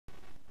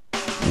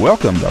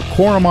Welcome to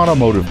Korum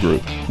Automotive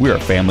Group. We are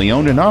family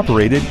owned and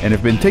operated and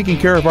have been taking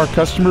care of our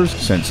customers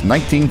since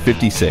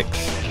 1956.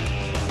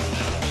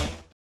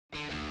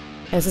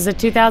 This is a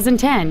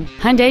 2010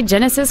 Hyundai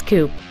Genesis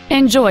Coupe.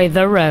 Enjoy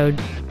the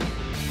road.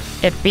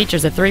 It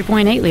features a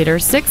 3.8-liter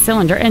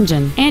six-cylinder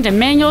engine and a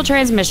manual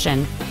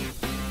transmission.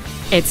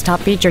 Its top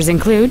features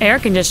include air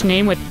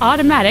conditioning with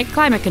automatic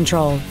climate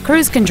control,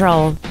 cruise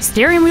control,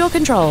 steering wheel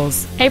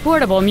controls, a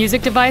portable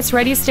music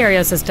device-ready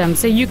stereo system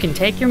so you can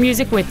take your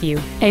music with you,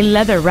 a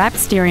leather-wrapped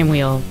steering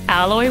wheel,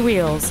 alloy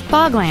wheels,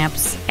 fog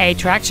lamps, a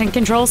traction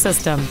control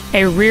system,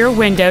 a rear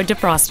window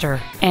defroster,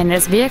 and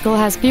this vehicle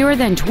has fewer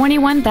than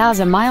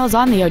 21,000 miles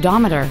on the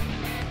odometer.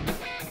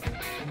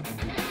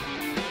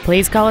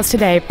 Please call us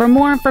today for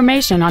more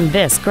information on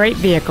this great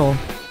vehicle.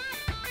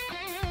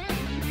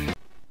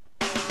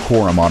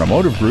 Korum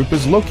Automotive Group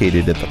is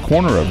located at the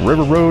corner of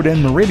River Road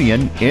and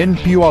Meridian in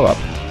Puyallup.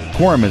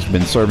 Korum has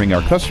been serving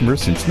our customers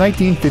since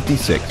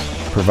 1956,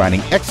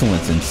 providing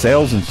excellence in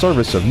sales and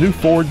service of new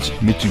Fords,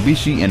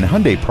 Mitsubishi, and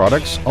Hyundai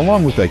products,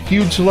 along with a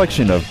huge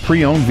selection of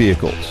pre-owned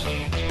vehicles.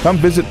 Come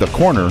visit the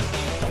corner,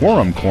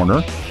 Korum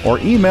Corner, or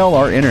email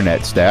our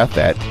internet staff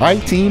at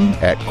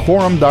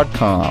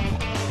iteam@korum.com.